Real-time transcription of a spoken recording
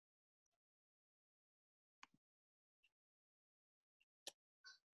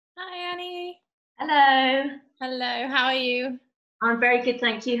Hi, Annie. Hello. Hello, how are you? I'm very good,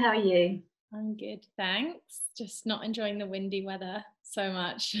 thank you. How are you? I'm good, thanks. Just not enjoying the windy weather so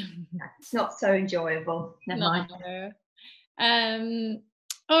much. It's not so enjoyable. Never No. mind. Um,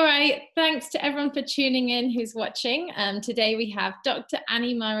 all right, thanks to everyone for tuning in who's watching. Today we have Dr.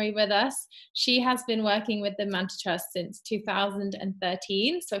 Annie Murray with us. She has been working with the Manta Trust since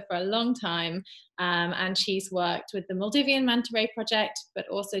 2013, so for a long time. And she's worked with the Maldivian Manta Ray Project, but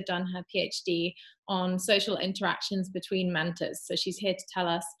also done her PhD on social interactions between mantas. So she's here to tell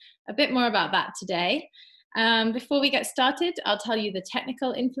us a bit more about that today. Before we get started, I'll tell you the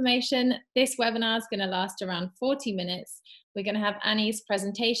technical information. This webinar is going to last around 40 minutes. We're going to have Annie's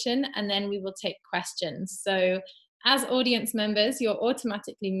presentation and then we will take questions. So as audience members, you're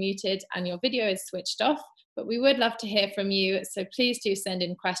automatically muted and your video is switched off, but we would love to hear from you. So please do send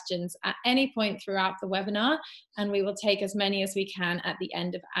in questions at any point throughout the webinar and we will take as many as we can at the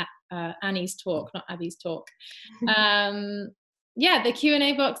end of Annie's talk, not Abby's talk. Yeah, the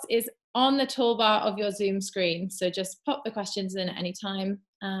Q&A box is on the toolbar of your Zoom screen. So just pop the questions in at any time.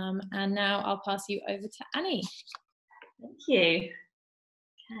 And now I'll pass you over to Annie. Thank you.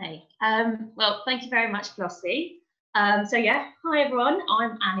 Okay. Well, thank you very much, Flossie. So yeah, hi everyone,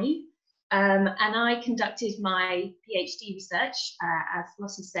 I'm Annie. And I conducted my PhD research, as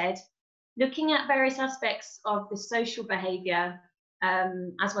Flossie said, looking at various aspects of the social behaviour,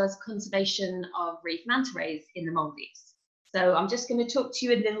 as well as conservation of reef manta rays in the Maldives. So I'm just going to talk to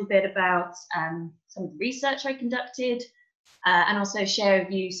you a little bit about some of the research I conducted and also share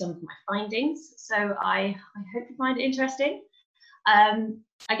with you some of my findings. So I hope you find it interesting. I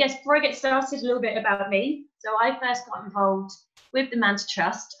guess before I get started, a little bit about me. So I first got involved with the Manta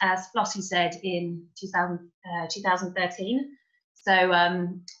Trust, as Flossie said, in 2013. So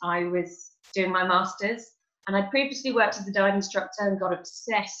I was doing my master's and I'd previously worked as a dive instructor and got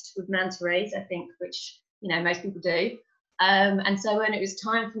obsessed with manta rays, I think, which, you know, most people do. And so when it was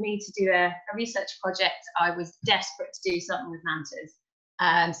time for me to do a research project, I was desperate to do something with mantas.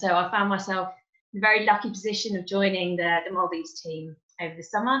 So I found myself in a very lucky position of joining the Maldives team over the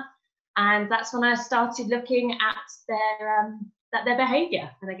summer. And that's when I started looking at their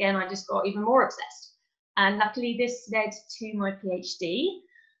behaviour. And again, I just got even more obsessed. And luckily this led to my PhD,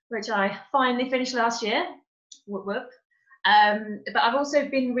 which I finally finished last year. Whoop, whoop. But I've also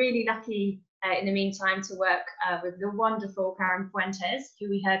been really lucky in the meantime to work with the wonderful Karen Fuentes, who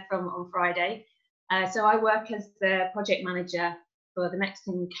we heard from on Friday. So I work as the project manager for the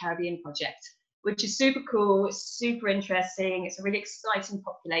Mexican Caribbean project, which is super cool, it's super interesting, it's a really exciting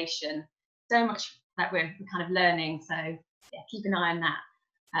population, so much that we're kind of learning, so yeah, keep an eye on that.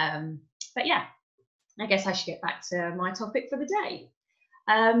 But yeah, I guess I should get back to my topic for the day.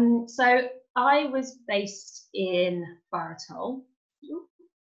 So I was based in Baa Atoll.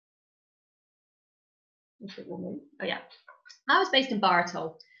 Oh yeah, I was based in Baa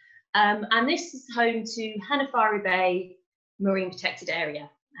Atoll, and this is home to Hanifaru Bay Marine Protected Area.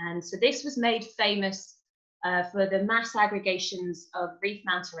 And so this was made famous for the mass aggregations of reef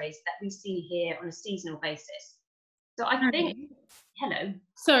manta rays that we see here on a seasonal basis. So I think, hello.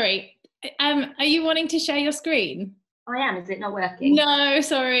 Sorry, are you wanting to share your screen? I am, is it not working? No,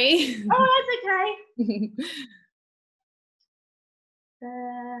 sorry. Oh, that's okay.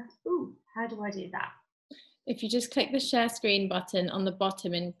 Ooh, how do I do that? If you just click the share screen button on the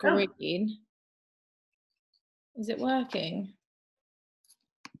bottom in green. Is it working?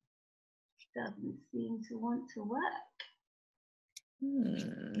 Doesn't seem to want to work.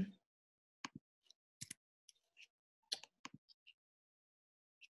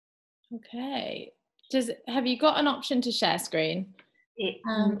 Okay. Have you got an option to share screen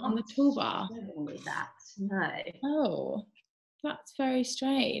on the toolbar? With that, no. Oh, that's very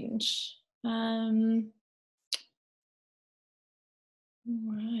strange.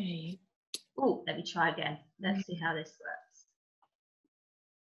 Right. Oh, let me try again. Let's see how this works.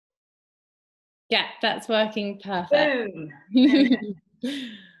 Yeah, that's working perfect. Boom.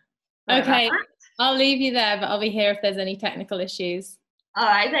 Okay, I'll leave you there, but I'll be here if there's any technical issues. All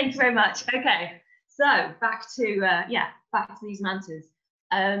right, thanks very much. Okay, so back to these mantas.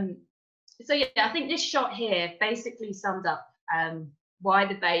 So yeah, I think this shot here basically summed up why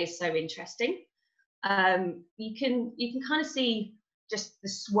the bay is so interesting. You can kind of see just the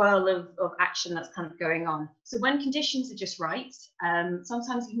swirl of action that's kind of going on. So when conditions are just right,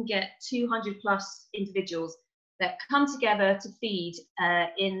 sometimes you can get 200 plus individuals that come together to feed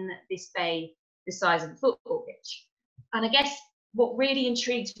in this bay the size of a football pitch. And I guess what really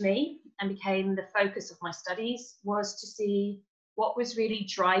intrigued me and became the focus of my studies was to see what was really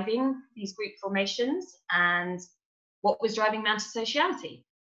driving these group formations and what was driving manta sociality.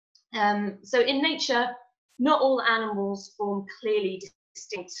 So in nature, not all animals form clearly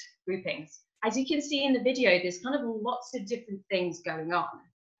distinct groupings. As you can see in the video, there's kind of lots of different things going on.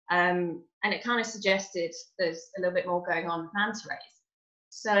 And it kind of suggested there's a little bit more going on with manta rays.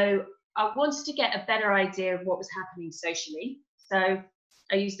 So I wanted to get a better idea of what was happening socially. So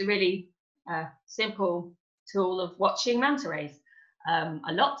I used the really simple tool of watching manta rays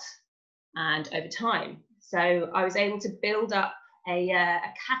a lot and over time. So I was able to build up a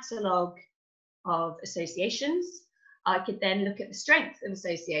catalogue of associations. I could then look at the strength of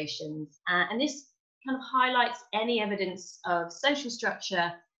associations, and this kind of highlights any evidence of social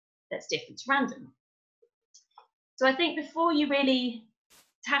structure that's different to random. So I think before you really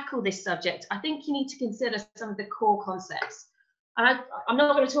tackle this subject, I think you need to consider some of the core concepts. And I'm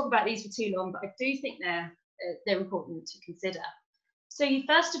not going to talk about these for too long, but I do think they're important to consider. So you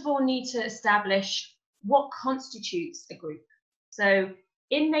first of all need to establish what constitutes a group. So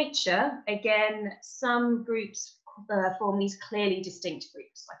in nature, again, some groups form these clearly distinct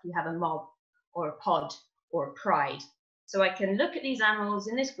groups, like you have a mob or a pod or a pride. So I can look at these animals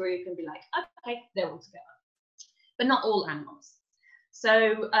in this group and be like, okay, they're all together, but not all animals.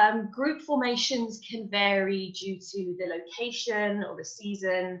 So group formations can vary due to the location or the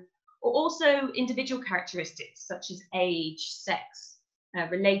season, or also individual characteristics such as age, sex,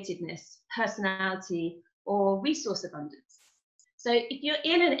 relatedness, personality, or resource abundance. So if you're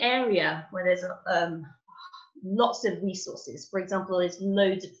in an area where there's lots of resources, for example, there's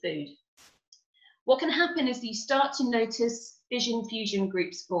loads of food, what can happen is you start to notice fission fusion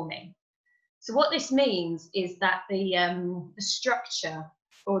groups forming. So what this means is that the structure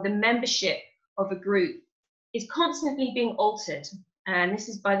or the membership of a group is constantly being altered. And this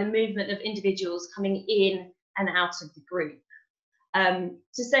is by the movement of individuals coming in and out of the group.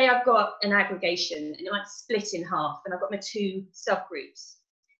 So say I've got an aggregation and it might split in half, and I've got my two subgroups,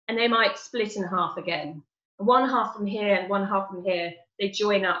 and they might split in half again. And one half from here and one half from here, they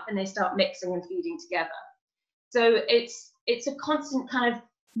join up and they start mixing and feeding together. So it's a constant kind of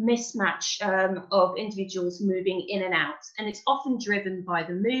mismatch of individuals moving in and out, and it's often driven by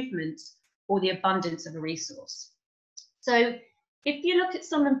the movement or the abundance of a resource. So if you look at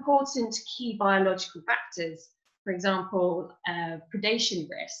some important key biological factors, for example, predation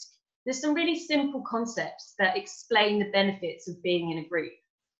risk, there's some really simple concepts that explain the benefits of being in a group.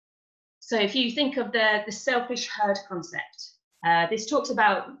 So if you think of the selfish herd concept, this talks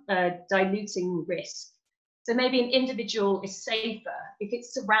about diluting risk. So maybe an individual is safer if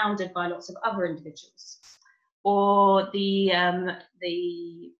it's surrounded by lots of other individuals. Or the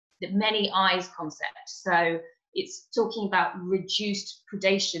many eyes concept. So it's talking about reduced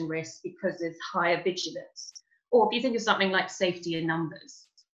predation risk because there's higher vigilance. Or if you think of something like safety in numbers.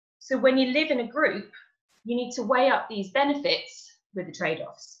 So when you live in a group, you need to weigh up these benefits with the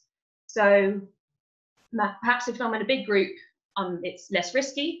trade-offs. So perhaps if I'm in a big group, it's less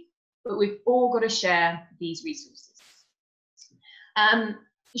risky, but we've all got to share these resources. You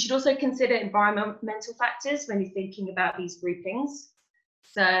should also consider environmental factors when you're thinking about these groupings.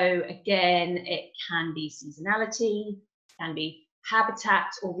 So again, it can be seasonality, can be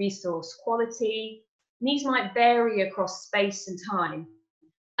habitat or resource quality. And these might vary across space and time,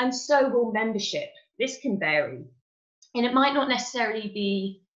 and so will membership. This can vary, and it might not necessarily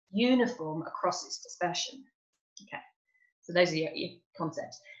be uniform across its dispersion. Okay, so those are your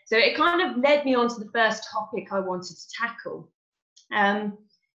concepts. So it kind of led me on to the first topic I wanted to tackle. And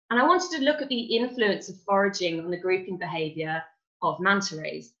I wanted to look at the influence of foraging on the grouping behaviour of manta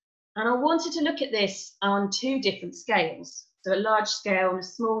rays. And I wanted to look at this on two different scales, so a large scale and a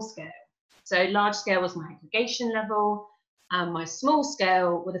small scale. So large scale was my aggregation level, and my small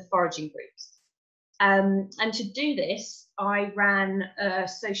scale were the foraging groups. And to do this, I ran a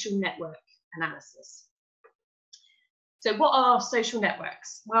social network analysis. So what are social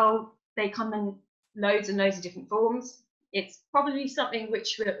networks? Well, they come in loads and loads of different forms. It's probably something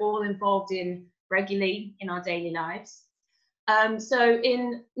which we're all involved in regularly in our daily lives. So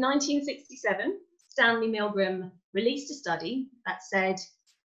in 1967, Stanley Milgram released a study that said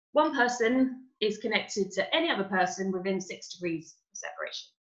one person is connected to any other person within 6 degrees of separation.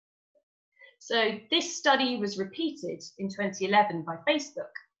 So this study was repeated in 2011 by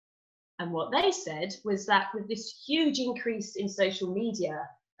Facebook. And what they said was that with this huge increase in social media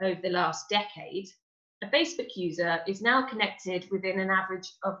over the last decade, a Facebook user is now connected within an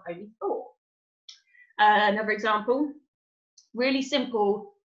average of only 4. Another example, really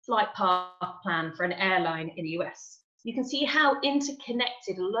simple flight path plan for an airline in the US. You can see how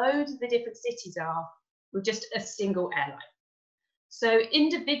interconnected loads of the different cities are with just a single airline. So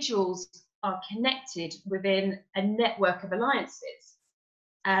individuals are connected within a network of alliances.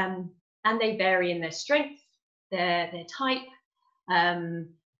 and they vary in their strength, their type,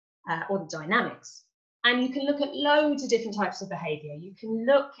 or the dynamics. And you can look at loads of different types of behaviour. You can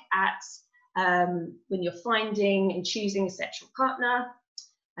look at when you're finding and choosing a sexual partner,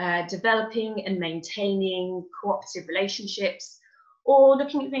 developing and maintaining cooperative relationships, or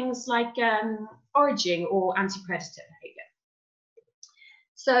looking at things like foraging or anti-predator behaviour.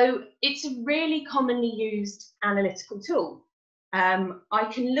 So it's a really commonly used analytical tool. I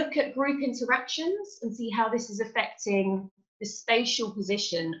can look at group interactions and see how this is affecting the spatial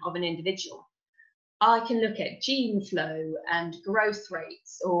position of an individual. I can look at gene flow and growth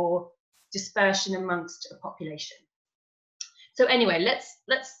rates or dispersion amongst a population. So anyway,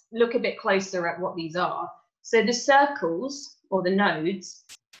 let's look a bit closer at what these are. So the circles, or the nodes,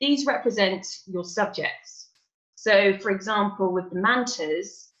 these represent your subjects. So for example, with the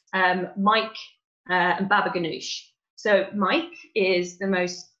mantas, Mike and Baba Ganoush. So Mike is the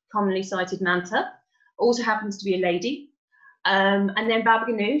most commonly cited manta, also happens to be a lady. And then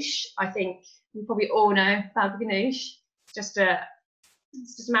Baba Ganoush, I think you probably all know Baba Ganoush, just a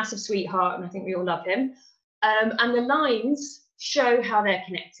massive sweetheart, and I think we all love him. And the lines show how they're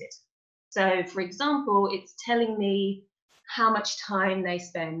connected. So for example, it's telling me how much time they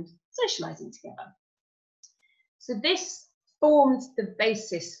spend socializing together. So this formed the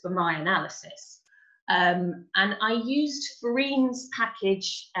basis for my analysis. And I used Fareen's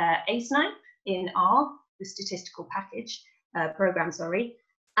package ASNIPE in R, the statistical package program, sorry.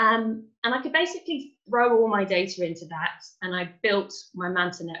 And I could basically throw all my data into that, and I built my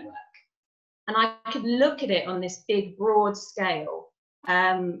Manta network. And I could look at it on this big, broad scale,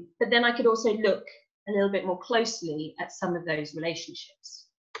 but then I could also look a little bit more closely at some of those relationships.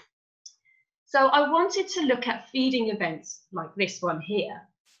 So I wanted to look at feeding events like this one here.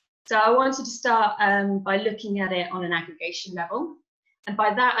 So I wanted to start by looking at it on an aggregation level. And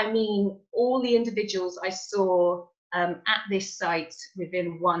by that, I mean all the individuals I saw at this site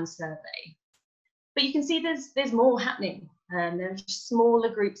within one survey. But you can see there's more happening. There's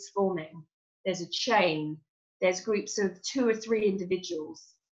smaller groups forming. There's a chain. There's groups of 2 or 3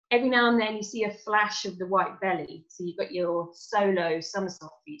 individuals. Every now and then you see a flash of the white belly. So you've got your solo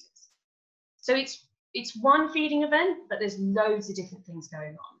somersault feeders. So it's one feeding event, but there's loads of different things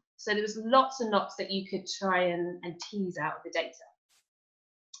going on. So there was lots and lots that you could try and tease out of the data.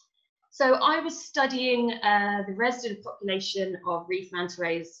 So I was studying the resident population of reef manta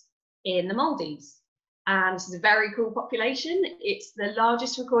rays in the Maldives. And this is a very cool population. It's the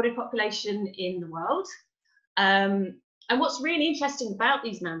largest recorded population in the world. And what's really interesting about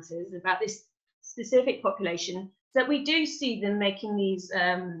these mantas, about this specific population, is that we do see them making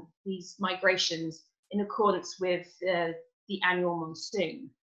these migrations in accordance with the annual monsoon.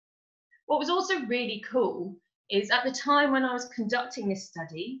 What was also really cool is at the time when I was conducting this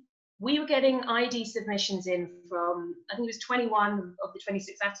study, we were getting ID submissions in from, I think it was 21 of the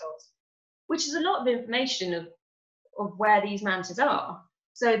 26 atolls, which is a lot of information of where these mantas are.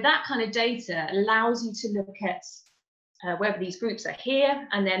 So that kind of data allows you to look at whether these groups are here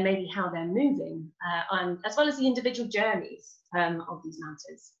and then maybe how they're moving, as well as the individual journeys of these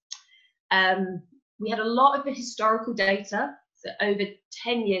mantas. We had a lot of the historical data, so over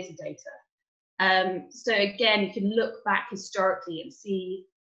 10 years of data. So again, you can look back historically and see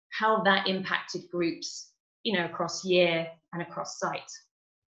how that impacted groups, you know, across year and across site.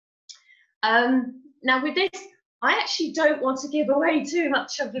 Now with this, I actually don't want to give away too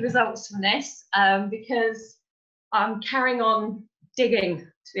much of the results from this because I'm carrying on digging,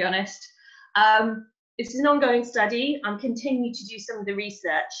 to be honest. It's an ongoing study. I'm continuing to do some of the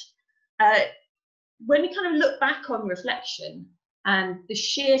research. When we kind of look back on reflection and the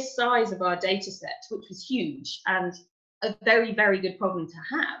sheer size of our data set, which was huge and a very, very good problem to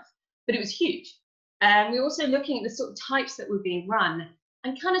have, but it was huge. We're also looking at the sort of types that were being run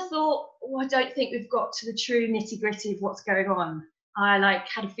and kind of thought, oh, I don't think we've got to the true nitty-gritty of what's going on. I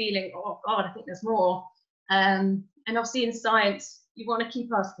had a feeling, oh God, I think there's more. And obviously in science, you want to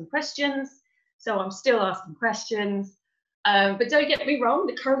keep asking questions. So I'm still asking questions. But don't get me wrong,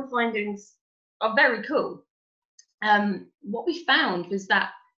 the current findings are very cool. What we found was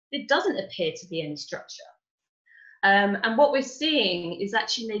that there doesn't appear to be any structure. And what we're seeing is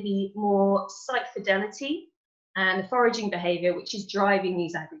actually maybe more site fidelity and foraging behavior, which is driving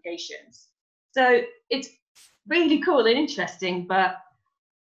these aggregations. So it's really cool and interesting, but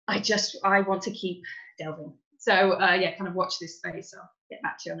I want to keep delving. So yeah, kind of watch this space. I'll get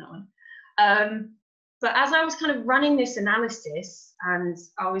back to you on that one. But as I was kind of running this analysis and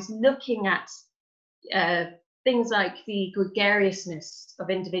I was looking at things like the gregariousness of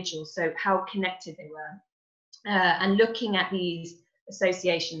individuals, so how connected they were, and looking at these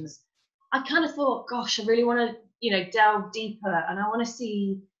associations, I kind of thought, gosh, I really want to, you know, delve deeper, and I want to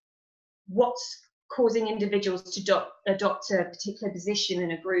see what's causing individuals to adopt a particular position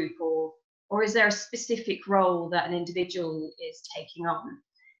in a group, or is there a specific role that an individual is taking on?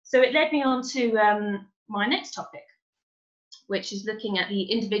 So it led me on to my next topic, which is looking at the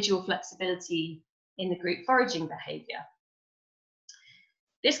individual flexibility in the group foraging behaviour.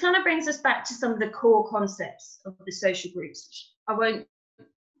 This kind of brings us back to some of the core concepts of the social groups, which I won't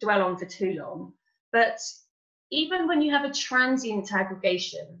dwell on for too long. But even when you have a transient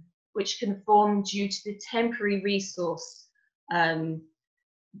aggregation, which can form due to the temporary resource,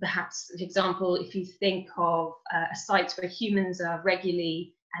 perhaps, for example, if you think of a site where humans are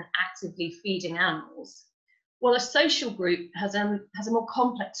regularly and actively feeding animals, well, a social group has a more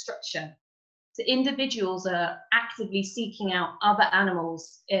complex structure. So individuals are actively seeking out other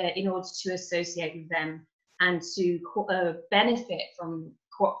animals in order to associate with them and to benefit from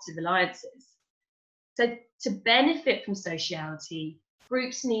cooperative alliances. So to benefit from sociality,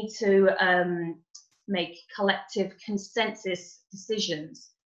 groups need to make collective consensus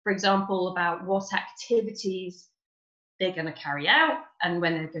decisions, for example, about what activities they're going to carry out and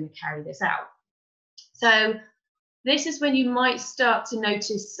when they're going to carry this out. So this is when you might start to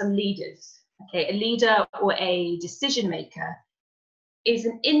notice some leaders. Okay, a leader or a decision maker is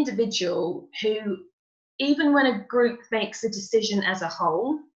an individual who, even when a group makes a decision as a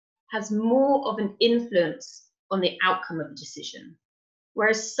whole, has more of an influence on the outcome of the decision.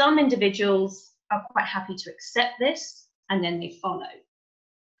 Whereas some individuals are quite happy to accept this and then they follow.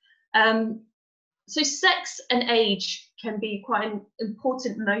 So sex and age can be quite an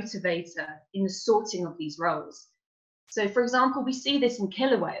important motivator in the sorting of these roles. So for example, we see this in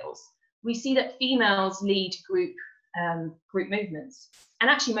killer whales. We see that females lead group movements. And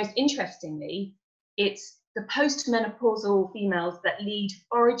actually, most interestingly, it's the postmenopausal females that lead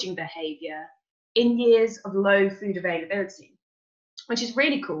foraging behaviour in years of low food availability, which is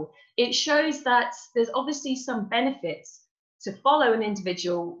really cool. It shows that there's obviously some benefits to follow an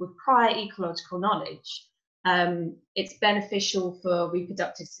individual with prior ecological knowledge. It's beneficial for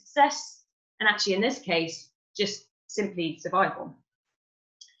reproductive success, and actually in this case, just simply survival.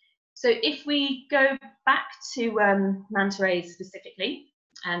 So if we go back to manta rays specifically,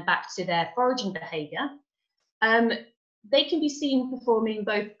 and back to their foraging behaviour, they can be seen performing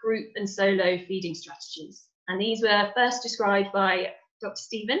both group and solo feeding strategies. And these were first described by Dr.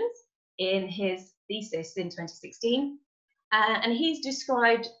 Stevens in his thesis in 2016. And he's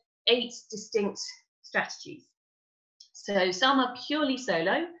described 8 distinct strategies. So some are purely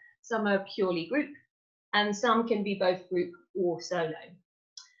solo, some are purely group, and some can be both group or solo.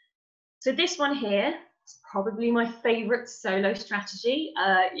 So this one here is probably my favourite solo strategy.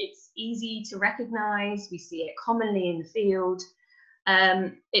 It's easy to recognise, we see it commonly in the field.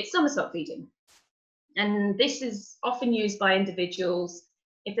 It's somersault feeding. And this is often used by individuals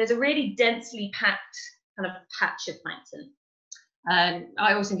if there's a really densely packed kind of patch of plankton.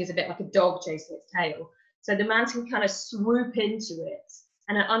 I always think it's a bit like a dog chasing its tail. So the manta can kind of swoop into it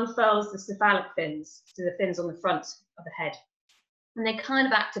and it unfurls the cephalic fins, so the fins on the front of the head. And they kind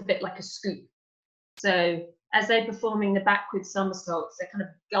of act a bit like a scoop. So as they're performing the backward somersaults, they're kind of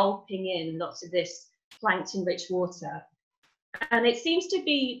gulping in lots of this plankton-rich water. And it seems to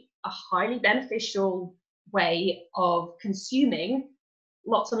be a highly beneficial way of consuming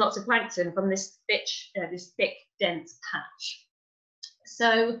lots and lots of plankton from this thick, dense patch.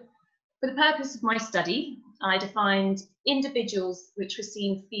 So for the purpose of my study, I defined individuals which were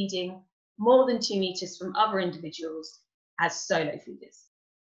seen feeding more than 2 meters from other individuals as solo feeders.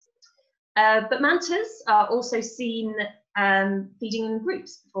 But mantas are also seen feeding in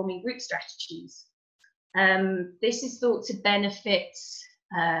groups, performing group strategies. This is thought to benefit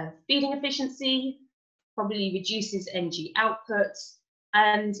feeding efficiency, probably reduces energy output,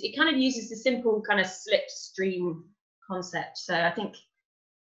 and it kind of uses the simple kind of slipstream concept. So I think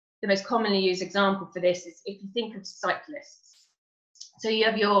the most commonly used example for this is if you think of cyclists. So you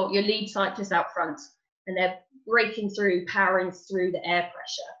have your lead cyclist out front, and they're breaking through, powering through the air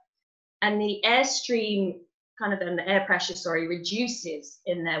pressure. And the airstream, and the air pressure, reduces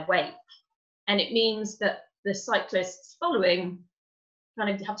in their wake. And it means that the cyclists following kind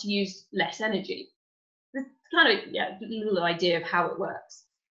of have to use less energy. It's kind of a little idea of how it works.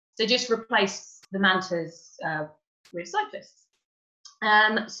 So just replace the mantas with cyclists.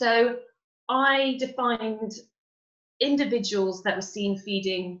 So I defined individuals that were seen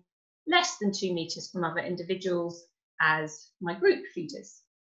feeding less than 2 meters from other individuals as my group feeders.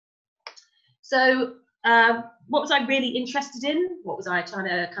 So what was I really interested in? What was I trying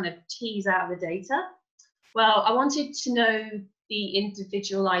to kind of tease out of the data? Well, I wanted to know the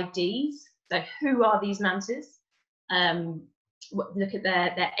individual IDs. So who are these mantas? Look at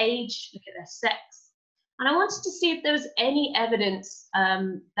their age, look at their sex. And I wanted to see if there was any evidence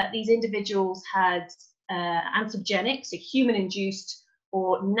that these individuals had anthropogenic, so human-induced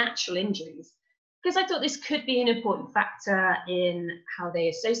or natural injuries, because I thought this could be an important factor in how they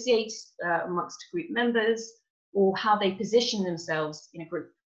associate amongst group members or how they position themselves in a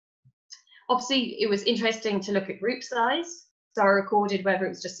group. Obviously, it was interesting to look at group size. So I recorded whether it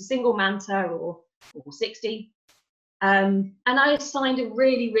was just a single manta or 60. And I assigned a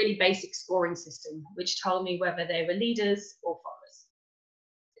really, really basic scoring system, which told me whether they were leaders or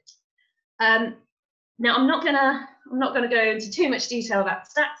followers. Now, I'm not gonna go into too much detail about the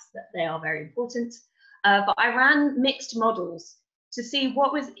stats, that they are very important, but I ran mixed models to see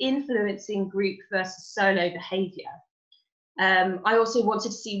what was influencing group versus solo behaviour. I also wanted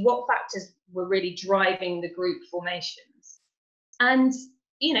to see what factors were really driving the group formations. And,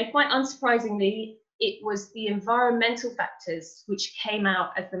 you know, quite unsurprisingly, it was the environmental factors which came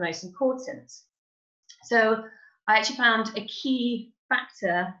out as the most important. So I actually found a key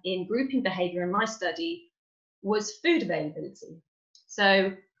factor in grouping behaviour in my study was food availability.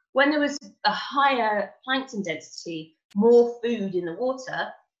 So when there was a higher plankton density, more food in the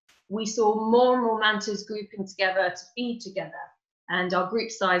water, we saw more and more mantas grouping together to feed together, and our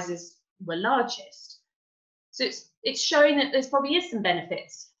group sizes were largest. So it's showing that there's probably is some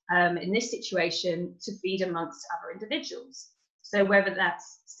benefits in this situation to feed amongst other individuals. So whether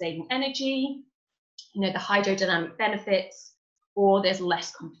that's saving energy, you know, the hydrodynamic benefits, or there's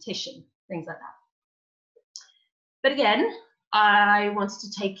less competition, things like that. But again, I wanted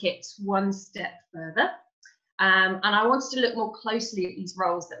to take it one step further. And I wanted to look more closely at these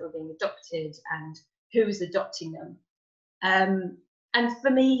roles that were being adopted and who was adopting them. And for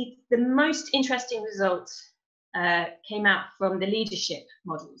me, the most interesting result came out from the leadership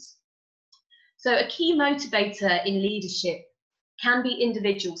models. So a key motivator in leadership can be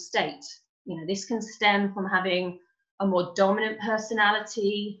individual state. You know, this can stem from having a more dominant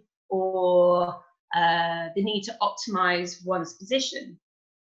personality or the need to optimize one's position.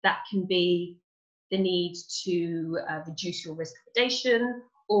 That can be the need to reduce your risk of predation,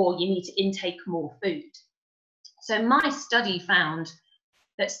 or you need to intake more food. So my study found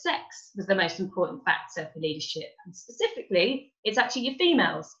that sex was the most important factor for leadership, and specifically, it's actually your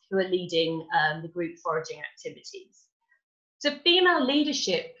females who are leading the group foraging activities. So female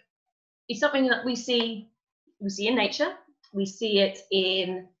leadership is something that we see in nature. We see it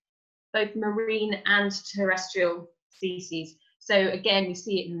in both marine and terrestrial species. So again, we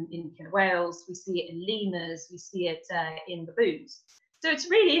see it in killer whales, we see it in lemurs, we see it in baboons. So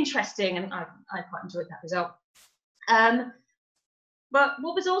it's really interesting, and I quite enjoyed that result. But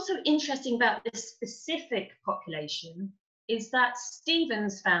what was also interesting about this specific population is that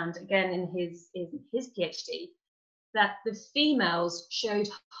Stevens found, again in his PhD, that the females showed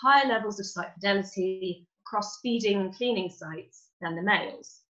higher levels of site fidelity across feeding and cleaning sites than the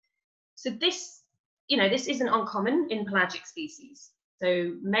males. So this, you know, this isn't uncommon in pelagic species.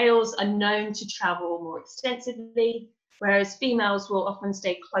 So males are known to travel more extensively, whereas females will often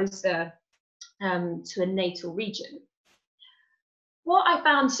stay closer to a natal region. What I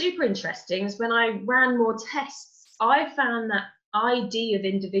found super interesting is when I ran more tests, I found that ID of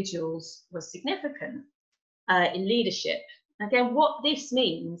individuals was significant in leadership. Again, what this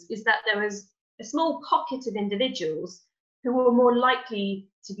means is that there was a small pocket of individuals who were more likely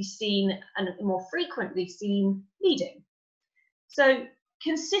to be seen and more frequently seen leading. So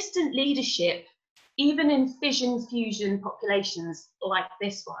consistent leadership, even in fission-fusion populations like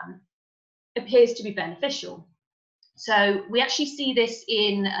this one, appears to be beneficial. So we actually see this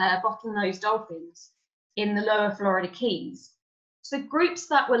in bottlenose dolphins in the lower Florida Keys. So groups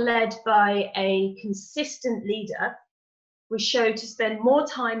that were led by a consistent leader were shown to spend more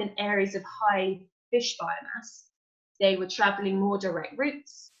time in areas of high fish biomass. They were traveling more direct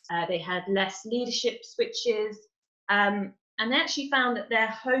routes. They had less leadership switches. And they actually found that their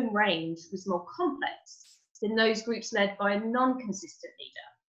home range was more complex than those groups led by a non-consistent leader,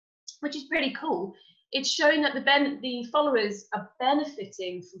 which is pretty cool. It's showing that the followers are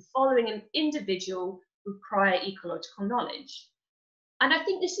benefiting from following an individual with prior ecological knowledge. And I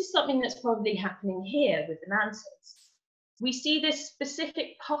think this is something that's probably happening here with the mantas. We see this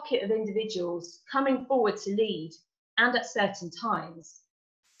specific pocket of individuals coming forward to lead and at certain times.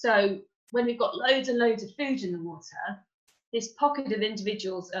 So when we've got loads and loads of food in the water, this pocket of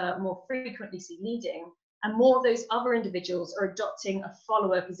individuals are more frequently seen leading, and more of those other individuals are adopting a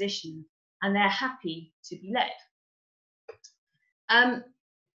follower position, and they're happy to be led.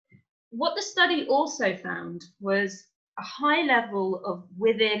 What the study also found was a high level of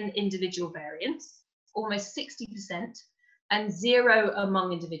within individual variance, almost 60%, and 0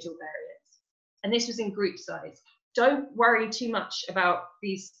 among individual variants. And this was in group size. Don't worry too much about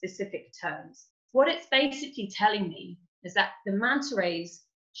these specific terms. What it's basically telling me is that the manta rays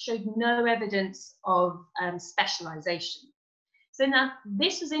showed no evidence of specialization. So now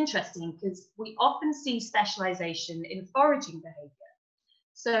this was interesting because we often see specialization in foraging behavior.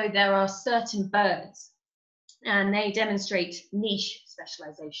 So there are certain birds and they demonstrate niche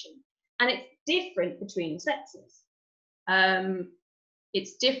specialization, and it's different between sexes.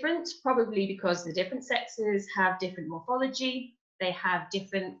 It's different probably because the different sexes have different morphology, they have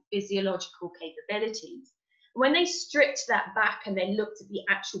different physiological capabilities. When they stripped that back and they looked at the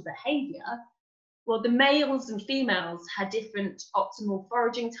actual behavior, well, the males and females had different optimal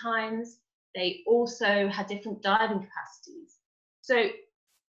foraging times. They also had different diving capacities. So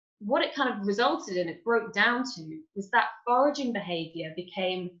what it kind of resulted in, it broke down to, was that foraging behavior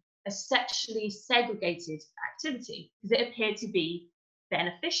became a sexually segregated activity because it appeared to be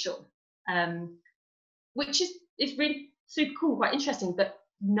beneficial, which is really super cool, quite interesting, but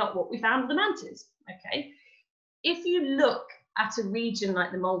not what we found with the mantas. Okay, if you look at a region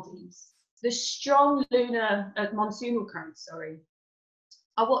like the Maldives, the strong lunar monsoonal currents,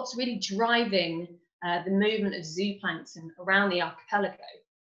 are what's really driving the movement of zooplankton around the archipelago.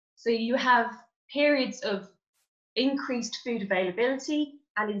 So you have periods of increased food availability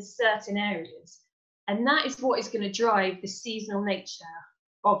and in certain areas, and that is what is going to drive the seasonal nature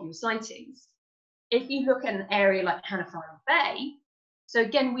of your sightings. If you look at an area like Hanifaru Bay, so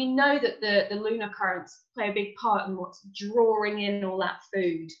again, we know that the lunar currents play a big part in what's drawing in all that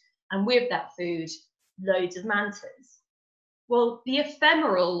food, and with that food, loads of mantas. Well, the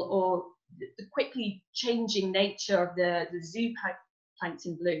ephemeral or the quickly changing nature of the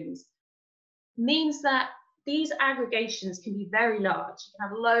zooplankton blooms means that these aggregations can be very large. You can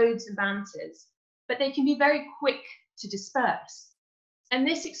have loads of mantas, but they can be very quick to disperse. And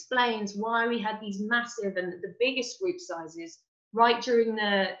this explains why we had these massive and the biggest group sizes right during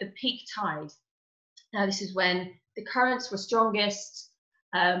the peak tide. Now, this is when the currents were strongest,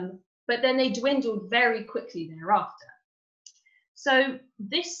 but then they dwindled very quickly thereafter. So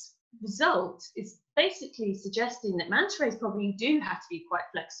this result is basically suggesting that manta rays probably do have to be quite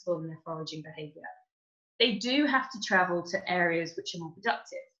flexible in their foraging behavior. They do have to travel to areas which are more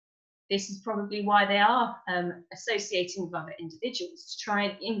productive. This is probably why they are associating with other individuals to try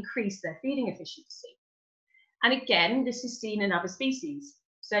and increase their feeding efficiency. And again, this is seen in other species.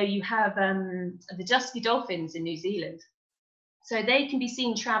 So you have the dusky dolphins in New Zealand. So they can be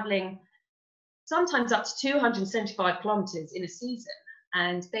seen traveling sometimes up to 275 kilometers in a season.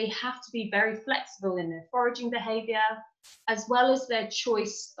 And they have to be very flexible in their foraging behavior, as well as their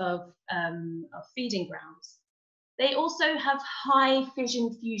choice of feeding grounds. They also have high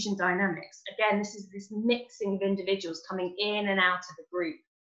fission-fusion dynamics. Again, this is this mixing of individuals coming in and out of a group.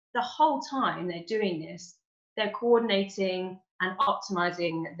 The whole time they're doing this, they're coordinating and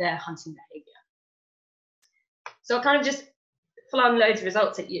optimizing their hunting behavior. So I kind of just flung loads of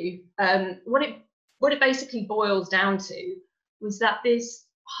results at you. What it basically boils down to was that this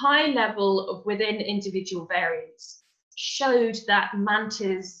high level of within individual variance showed that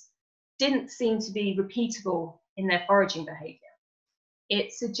mantas didn't seem to be repeatable in their foraging behavior.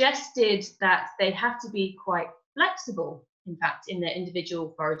 It suggested that they have to be quite flexible, in fact, in their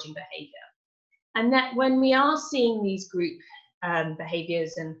individual foraging behavior. And that when we are seeing these group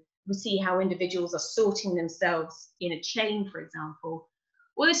behaviors, and we see how individuals are sorting themselves in a chain, for example,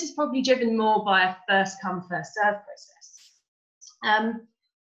 well, this is probably driven more by a first come, first serve process.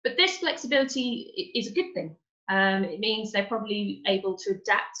 But this flexibility is a good thing. It means they're probably able to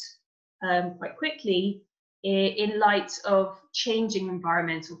adapt quite quickly in light of changing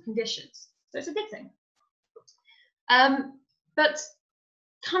environmental conditions. So it's a good thing. But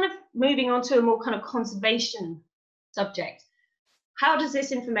kind of moving on to a more kind of conservation subject, how does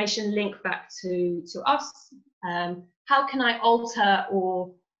this information link back to us? How can I alter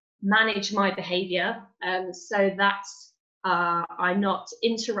or manage my behavior so that I'm not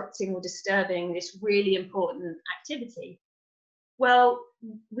interrupting or disturbing this really important activity? Well,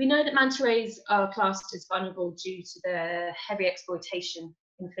 we know that manta rays are classed as vulnerable due to their heavy exploitation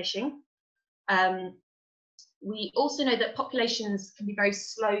in fishing. We also know that populations can be very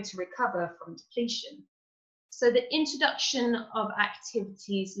slow to recover from depletion. So the introduction of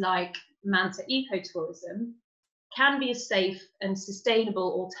activities like manta ecotourism can be a safe and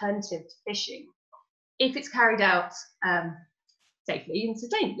sustainable alternative to fishing if it's carried out safely and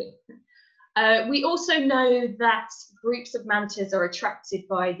sustainably. We also know that groups of mantas are attracted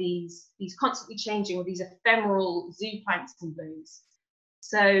by these constantly changing or these ephemeral zooplankton blooms.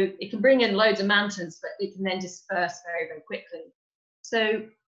 So it can bring in loads of mantas, but it can then disperse very, very quickly. So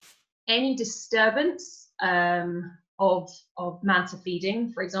any disturbance of manta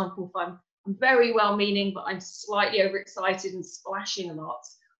feeding, for example, if I'm very well-meaning, but I'm slightly overexcited and splashing a lot,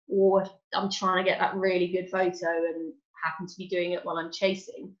 or I'm trying to get that really good photo and happen to be doing it while I'm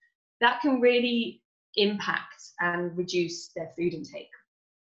chasing, that can really impact and reduce their food intake.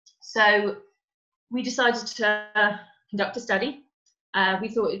 So we decided to conduct a study. We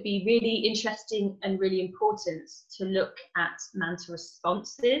thought it'd be really interesting and really important to look at manta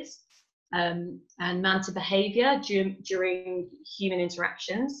responses and manta behaviour during human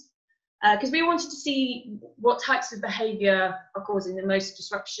interactions, because we wanted to see what types of behaviour are causing the most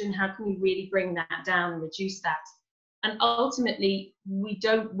disruption. How can we really bring that down and reduce that? And ultimately, we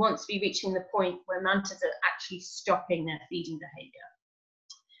don't want to be reaching the point where mantas are actually stopping their feeding behaviour.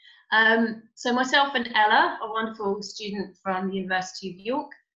 So myself and Ella, a wonderful student from the University of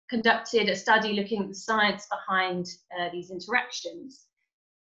York, conducted a study looking at the science behind these interactions.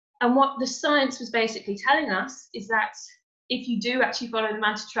 And what the science was basically telling us is that if you do actually follow the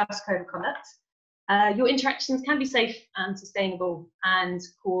Manta Trust Code of Conduct, your interactions can be safe and sustainable and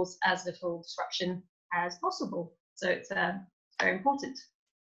cause as little disruption as possible. So it's very important.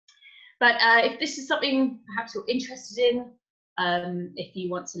 But if this is something perhaps you're interested in, if you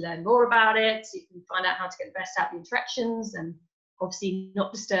want to learn more about it, you can find out how to get the best out of the interactions and obviously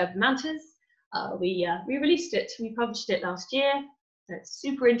not disturb the mantas. We released it, we published it last year, so it's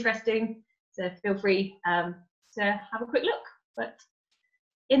super interesting, so feel free to have a quick look. But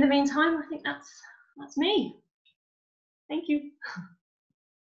in the meantime, I think that's me. Thank you.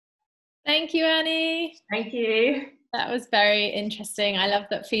 Thank you, Annie. Thank you. That was very interesting. I love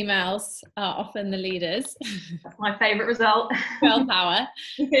that females are often the leaders. That's my favourite result. Girl power.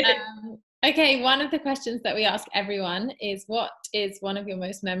 Okay, one of the questions that we ask everyone is, what is one of your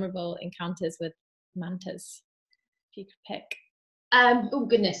most memorable encounters with mantas? If you could pick. Oh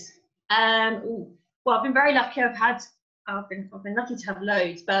goodness. Well, I've been very lucky. I've been lucky to have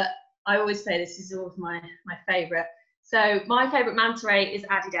loads, but I always say this is always my favourite. So my favourite manta ray is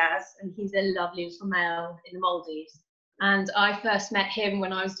Adidas, and he's a lovely little male in the Maldives. And I first met him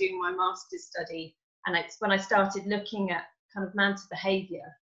when I was doing my master's study, and it's when I started looking at kind of manta behaviour.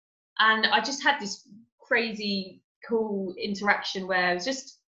 And I just had this crazy cool interaction where it was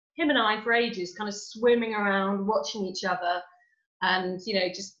just him and I for ages, kind of swimming around, watching each other, and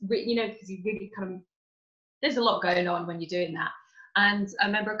just because you really kind of, there's a lot going on when you're doing that. And I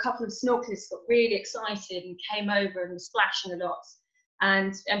remember a couple of snorkelists got really excited and came over and were splashing a lot,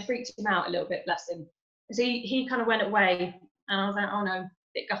 and freaked him out a little bit, bless him. So he kind of went away, and I was like, oh no, a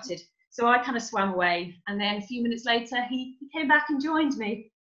bit gutted. So I kind of swam away, and then a few minutes later he came back and joined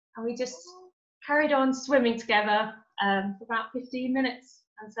me, and we just carried on swimming together for about 15 minutes.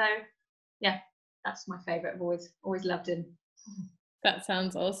 And so yeah, that's my favourite. I've always loved him. That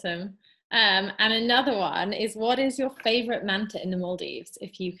sounds awesome. And another one is, what is your favourite manta in the Maldives,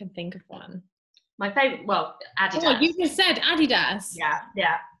 if you can think of one? My favourite, well, Adidas. Oh, you just said Adidas. Yeah,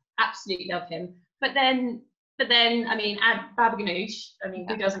 absolutely love him. But then, I mean, Baba Ganoush. I mean,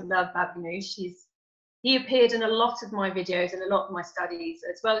 who doesn't love Baba Ganoush? He appeared in a lot of my videos and a lot of my studies,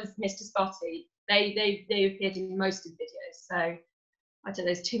 as well as Mr. Spotty. They appeared in most of the videos. So I don't know,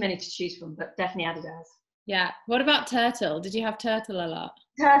 there's too many to choose from, but definitely Adidas. Yeah. What about Turtle? Did you have Turtle a lot?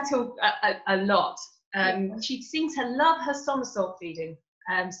 Turtle a lot. She seemed to love her somersault feeding.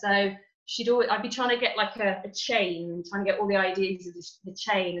 So I'd be trying to get like a chain, trying to get all the ideas of the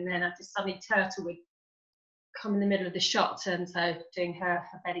chain, and then suddenly Turtle would come in the middle of the shot, and so doing her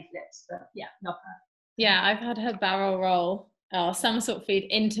belly flips. But yeah, love her. Yeah, I've had her barrel roll or somersault feed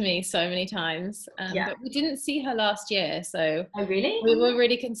into me so many times. But we didn't see her last year, so oh really? We were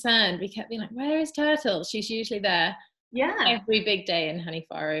really concerned. We kept being like, where is Turtle? She's usually there. Yeah. Every big day in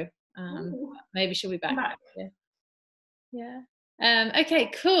Hanifaru. Maybe she'll be back next year. Yeah.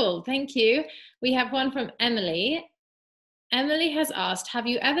 Okay, cool. Thank you. We have one from Emily. Emily has asked, have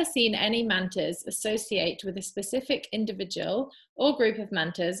you ever seen any mantas associate with a specific individual or group of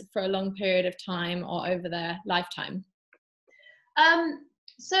mantas for a long period of time or over their lifetime?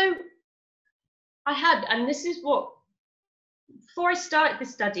 So I had, and this is what, before I started the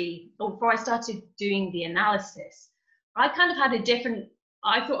study, or before I started doing the analysis, I kind of had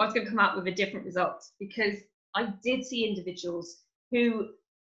I thought I was going to come out with a different result, because I did see individuals who,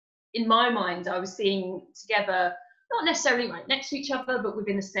 in my mind, I was seeing together, not necessarily right next to each other, but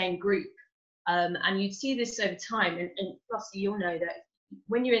within the same group. And you'd see this over time, and plus you'll know that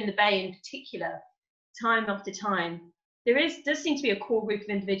when you're in the bay in particular, time after time, does seem to be a core group of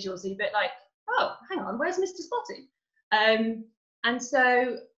individuals that are a bit like, oh, hang on, where's Mr. Spotty? And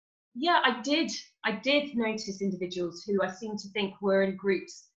so, yeah, I did notice individuals who I seem to think were in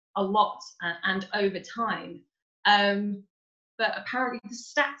groups a lot and over time. But apparently the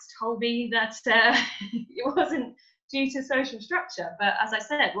stats told me that it wasn't due to social structure. But as I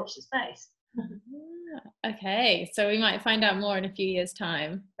said, watch the space. Okay, so we might find out more in a few years'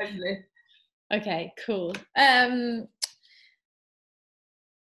 time. Hopefully. Okay, cool.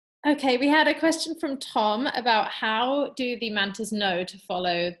 Okay, we had a question from Tom about how do the mantas know to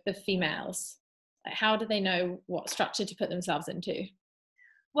follow the females? Like, how do they know what structure to put themselves into?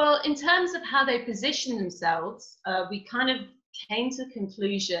 Well, in terms of how they position themselves, we kind of came to the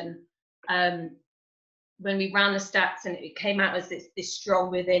conclusion when we ran the stats, and it came out as this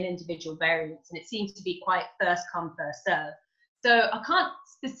strong within individual variance, and it seems to be quite first come, first serve. So I can't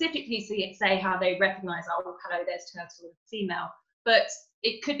specifically say how they recognize, oh, hello, there's turtle female, but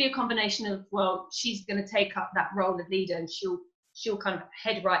it could be a combination of, well, she's going to take up that role of leader and she'll kind of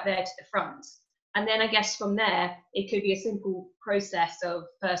head right there to the front. And then I guess from there, it could be a simple process of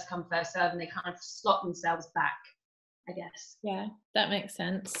first come, first serve, and they kind of slot themselves back, I guess. Yeah, that makes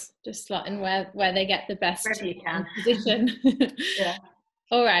sense. Just slot in where they get the best position. Yeah.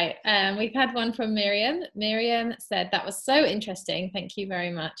 All right. We've had one from Miriam. Miriam said, that was so interesting. Thank you very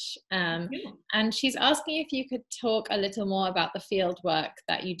much. And she's asking if you could talk a little more about the field work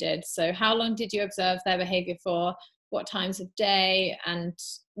that you did. So how long did you observe their behavior for? What times of day? And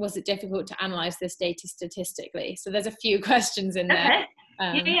was it difficult to analyze this data statistically? So there's a few questions in there.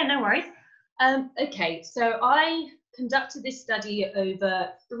 Okay. Yeah, no worries. Okay, so I conducted this study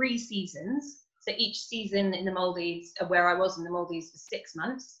over 3 seasons. So each season in the Maldives, where I was in the Maldives for 6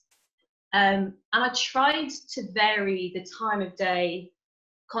 months. And I tried to vary the time of day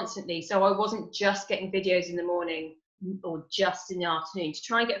constantly. So I wasn't just getting videos in the morning or just in the afternoon, to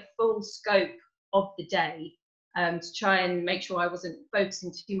try and get a full scope of the day, to try and make sure I wasn't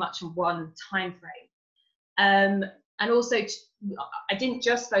focusing too much on one time frame. And also, I didn't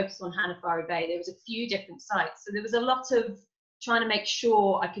just focus on Hanifaru Bay. There was a few different sites. So there was a lot of trying to make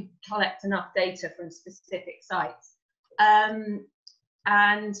sure I could collect enough data from specific sites. And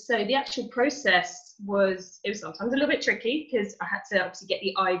so the actual process was sometimes a little bit tricky, because I had to obviously get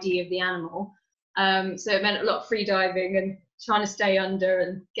the ID of the animal. So it meant a lot of free diving and trying to stay under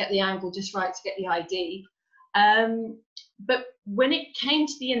and get the angle just right to get the ID. But when it came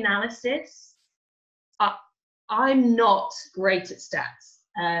to the analysis, I'm not great at stats.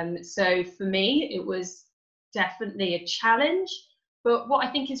 So for me, it was definitely a challenge. But what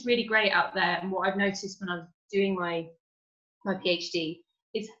I think is really great out there, and what I've noticed when I was doing my PhD,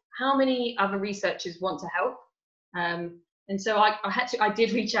 is how many other researchers want to help. And so I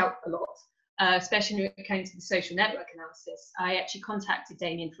did reach out a lot, especially when it came to the social network analysis. I actually contacted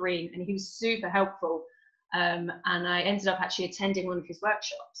Damien Farine, and he was super helpful. And I ended up actually attending one of his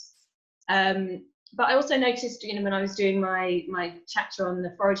workshops. But I also noticed, when I was doing my chapter on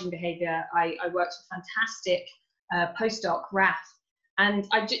the foraging behaviour, I worked with fantastic postdoc, Raf, and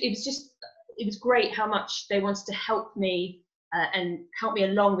it was great how much they wanted to help me and help me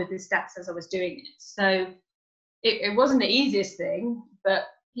along with the stats as I was doing it. So it wasn't the easiest thing, but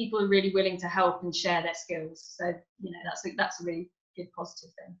people are really willing to help and share their skills. So that's a really good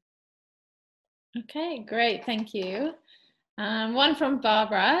positive thing. Okay, great, thank you. One from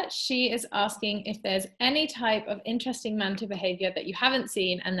Barbara. She is asking if there's any type of interesting manta behavior that you haven't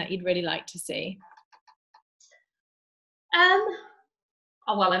seen and that you'd really like to see. Oh,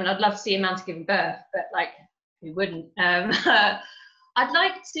 well, I'd love to see a manta giving birth, but who wouldn't? I'd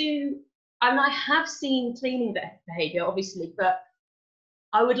like to, I have seen cleaning behavior, obviously, but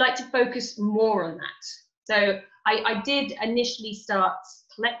I would like to focus more on that. So I did initially start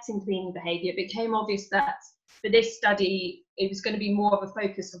collecting cleaning behavior. It became obvious that for this study, it was going to be more of a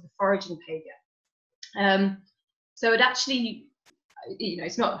focus of the foraging behaviour. So it actually,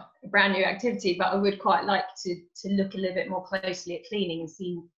 it's not a brand new activity, but I would quite like to look a little bit more closely at cleaning and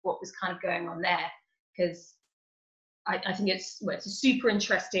see what was kind of going on there, because I think it's a super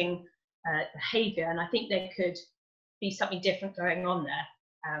interesting behaviour, and I think there could be something different going on there.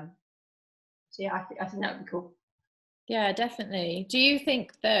 So yeah, I think that would be cool. Yeah, definitely. Do you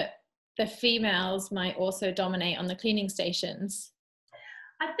think that the females might also dominate on the cleaning stations?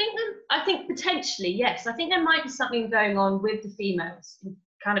 I think potentially, yes. I think there might be something going on with the females,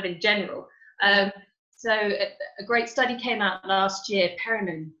 kind of in general. So a great study came out last year,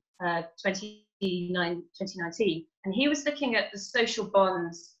 Perriman, 2019, and he was looking at the social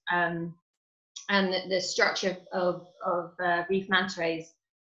bonds and the structure of reef manta rays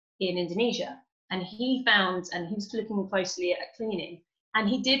in Indonesia. And he found, and he was looking closely at cleaning, and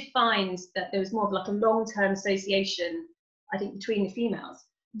he did find that there was more of like a long-term association, I think, between the females.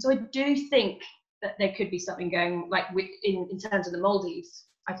 So I do think that there could be something going, like in terms of the Maldives,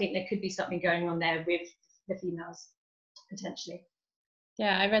 I think there could be something going on there with the females, potentially.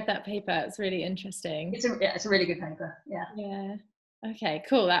 Yeah, I read that paper. It's really interesting. It's a really good paper. Yeah. Yeah. Okay,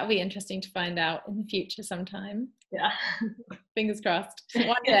 cool. That'll be interesting to find out in the future sometime. Yeah. Fingers crossed.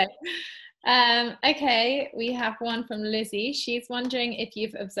 One day. Okay, we have one from Lizzie. She's wondering if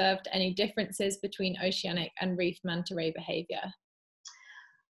you've observed any differences between oceanic and reef manta ray behavior.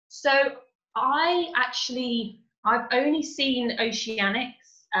 So I've only seen oceanics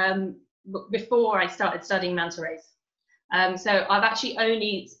before I started studying manta rays. So I've actually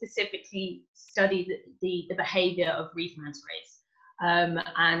only specifically studied the behavior of reef manta rays.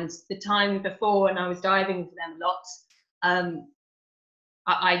 And the time before, when I was diving for them a lot,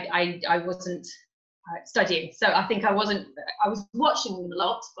 I wasn't studying. So I think I was watching them a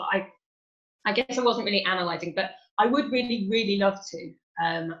lot, but I guess I wasn't really analysing. But I would really, really love to,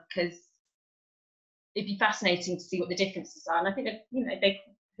 because it'd be fascinating to see what the differences are. And I think that, you know, they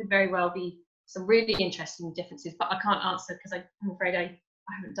could very well be some really interesting differences, but I can't answer because I'm afraid I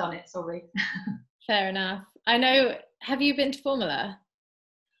haven't done it, sorry. Fair enough. I know, have you been to Formula?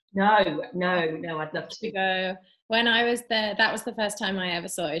 No, I'd love to go. When I was there, that was the first time I ever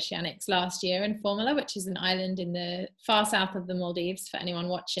saw oceanics last year in Formula, which is an island in the far south of the Maldives for anyone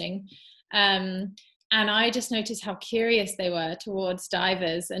watching. And I just noticed how curious they were towards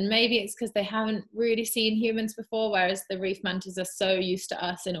divers, and maybe it's because they haven't really seen humans before, whereas the reef mantas are so used to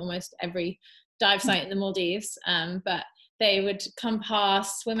us in almost every dive site in the Maldives. But they would come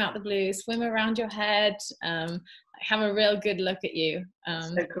past, swim out the blue, swim around your head, have a real good look at you.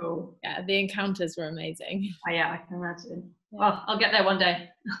 So cool. Yeah, the encounters were amazing. Oh yeah, I can imagine. Yeah. Well, I'll get there one day.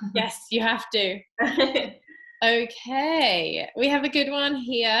 Yes, you have to. Okay, we have a good one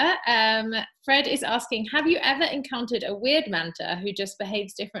here. Fred is asking, have you ever encountered a weird manta who just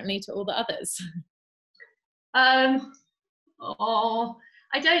behaves differently to all the others?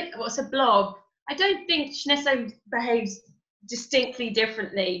 What's a blob? I don't think she necessarily behaves distinctly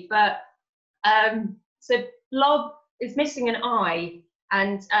differently, but so blob is missing an eye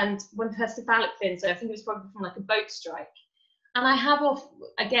and one of her cephalic fins, so I think it was probably from like a boat strike. And I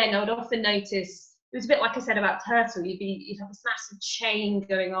would often notice, it was a bit like I said about turtle, you'd have this massive chain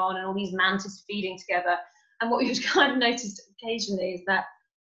going on and all these mantas feeding together. And what you'd kind of notice occasionally is that,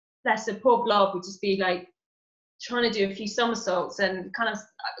 bless her, poor blob would just be like trying to do a few somersaults and kind of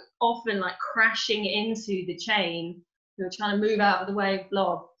often like crashing into the chain. We were trying to move out of the way of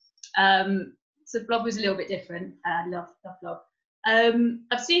blob. So blob was a little bit different. I love blob.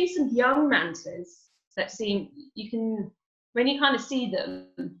 I've seen some young mantas that when you kind of see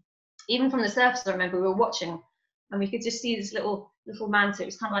them, even from the surface, I remember we were watching and we could just see this little manta. It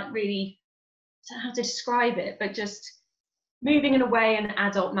was kind of like really, I don't know how to describe it, but just moving in a way an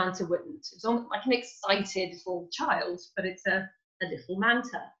adult manta wouldn't. It was almost like an excited little child, but it's a little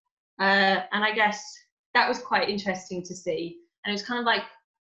manta. And I guess that was quite interesting to see. And it was kind of like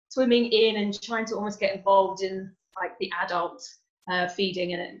swimming in and trying to almost get involved in like the adult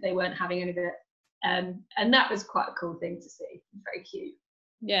feeding, and they weren't having any of it. And that was quite a cool thing to see. Very cute.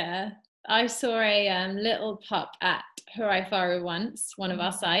 Yeah, I saw a little pup at Hanifaru once, one of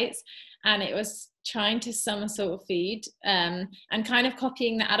our sites, and it was trying to somersault feed and kind of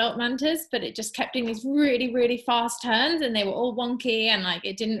copying the adult mantas, but it just kept doing these really, really fast turns, and they were all wonky and like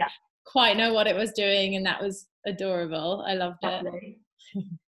it didn't quite know what it was doing, and that was adorable. I loved it.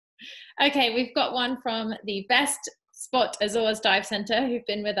 Okay, we've got one from the Best Spot Azores Dive Centre, who've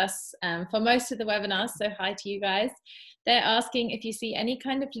been with us for most of the webinars, so hi to you guys. They're asking if you see any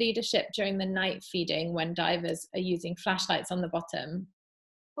kind of leadership during the night feeding when divers are using flashlights on the bottom.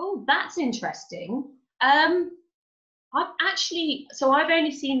 Oh, that's interesting. I've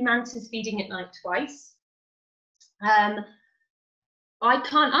only seen mantas feeding at night twice. I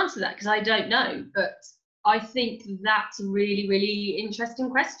can't answer that because I don't know, but I think that's a really, really interesting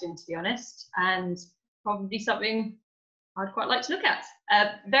question, to be honest, and probably something I'd quite like to look at.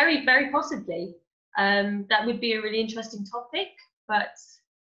 Very, very possibly. That would be a really interesting topic, but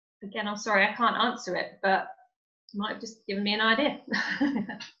again, I'm sorry, I can't answer it, but you might have just given me an idea.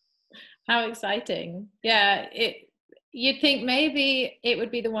 How exciting. Yeah, you'd think maybe it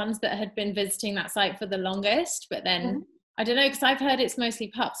would be the ones that had been visiting that site for the longest, but then I don't know, because I've heard it's mostly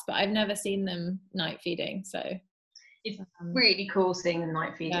pups, but I've never seen them night feeding. So it's really cool seeing them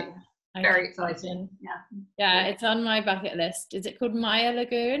night feeding. Yeah, very exciting. Yeah, it's on my bucket list. Is it called Maya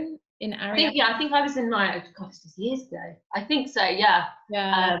Lagoon in I area? think, I think I was in my, God, this was years ago. I think so, yeah.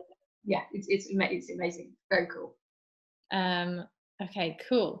 Yeah. Yeah, it's amazing. Very cool. Okay,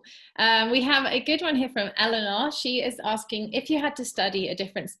 cool. We have a good one here from Eleanor. She is asking, if you had to study a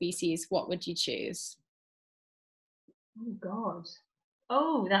different species, what would you choose? Oh God.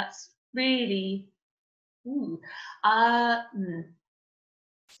 Oh, that's really. Ooh.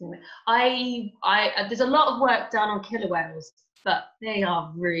 There's a lot of work done on killer whales, but they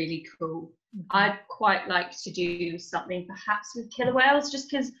are really cool. I'd quite like to do something perhaps with killer whales, just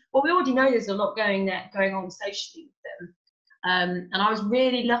because, well, we already know there's a lot going on socially with them. And I was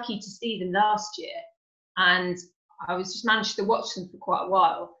really lucky to see them last year, and I was just managed to watch them for quite a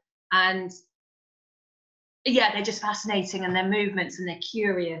while. And yeah, they're just fascinating, and their movements, and they're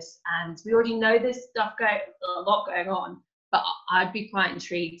curious. And we already know there's a lot going on, but I'd be quite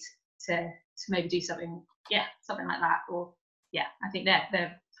intrigued to maybe do something, yeah, something like that. Or yeah, I think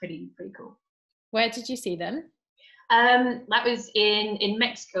they're pretty cool. Where did you see them? That was in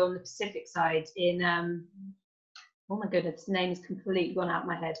Mexico on the Pacific side. In oh my goodness, the name's completely gone out of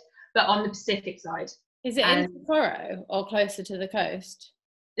my head. But on the Pacific side. Is it in Socorro or closer to the coast?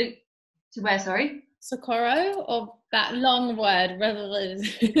 To where? Sorry. Socorro, or that long word?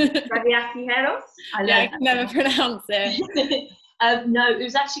 Radiacijeros? I can never pronounce it. No, it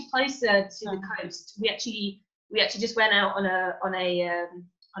was actually closer to the coast. We actually just went out on a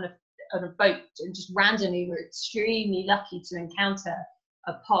boat, and just randomly were extremely lucky to encounter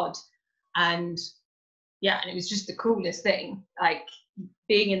a pod, and yeah, and it was just the coolest thing, like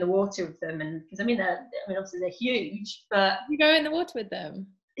being in the water with them. And because obviously they're huge, but you go in the water with them.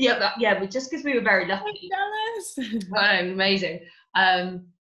 Yeah, but just because we were very lucky. I'm jealous. Oh, amazing.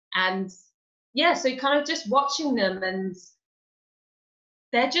 And yeah, so kind of just watching them, and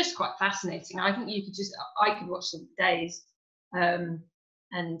they're just quite fascinating. I think I could watch them for days. And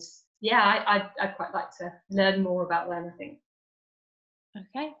yeah, I'd quite like to learn more about them, I think.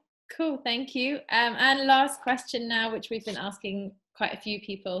 Okay, cool, thank you. And last question now, which we've been asking quite a few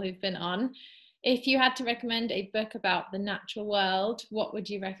people who've been on. If you had to recommend a book about the natural world, what would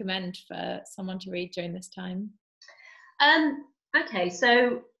you recommend for someone to read during this time? Okay,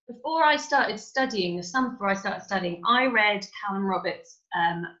 so before I started studying, I read Callum Roberts'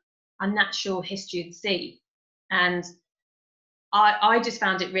 A Natural History of the Sea, and I just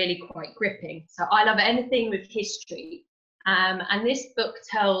found it really quite gripping. So I love anything with history, and this book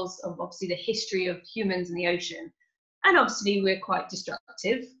tells of obviously the history of humans in the ocean, and obviously we're quite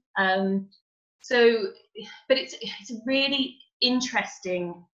destructive. But it's a really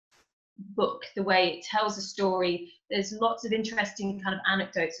interesting book, the way it tells a story. There's lots of interesting kind of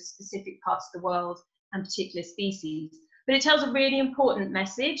anecdotes of specific parts of the world and particular species, but it tells a really important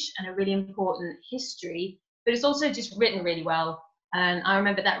message and a really important history, but it's also just written really well. And I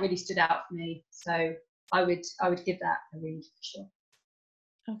remember that really stood out for me. So I would give that a read for sure.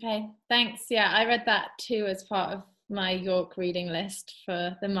 Okay, thanks. Yeah, I read that too as part of my York reading list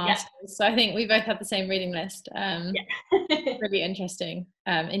for the masters. Yeah. So I think we both have the same reading list. Really interesting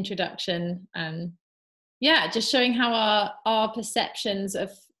introduction, and yeah, just showing how our perceptions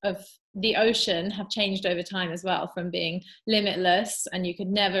of the ocean have changed over time as well, from being limitless and you could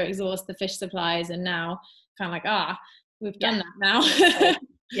never exhaust the fish supplies, and now kind of like we've done that now.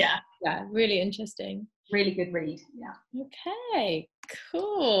 Yeah, really interesting. Really good read. Yeah. Okay,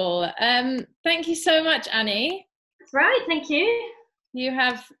 cool. Thank you so much, Annie. That's right, thank you. You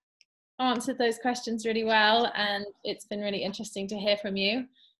have answered those questions really well, and it's been really interesting to hear from you.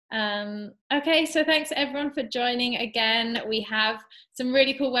 Okay, so thanks everyone for joining again. We have some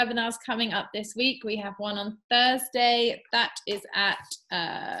really cool webinars coming up this week. We have one on Thursday that is at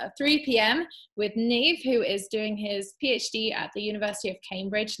 3 p.m. with Neve, who is doing his PhD at the University of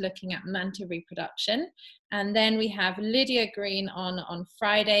Cambridge looking at manta reproduction. And then we have Lydia Green on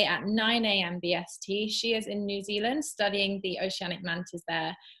Friday at 9 a.m. BST. She is in New Zealand studying the oceanic mantas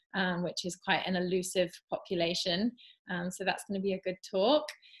there, which is quite an elusive population. So that's going to be a good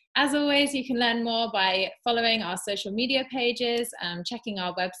talk. As always, you can learn more by following our social media pages, checking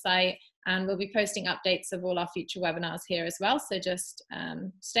our website, and we'll be posting updates of all our future webinars here as well. So just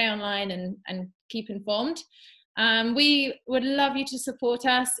stay online and keep informed. We would love you to support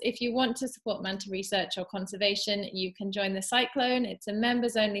us. If you want to support manta research or conservation, you can join the Cyclone. It's a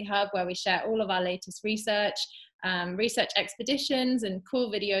members only hub where we share all of our latest research, research expeditions and cool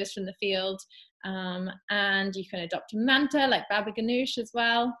videos from the field. And you can adopt a manta like Baba Ganoush as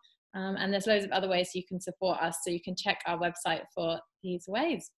well. And there's loads of other ways you can support us, so you can check our website for these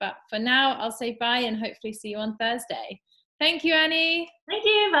ways. But for now, I'll say bye and hopefully see you on Thursday. Thank you, Annie. Thank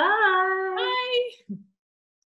you, bye. Bye.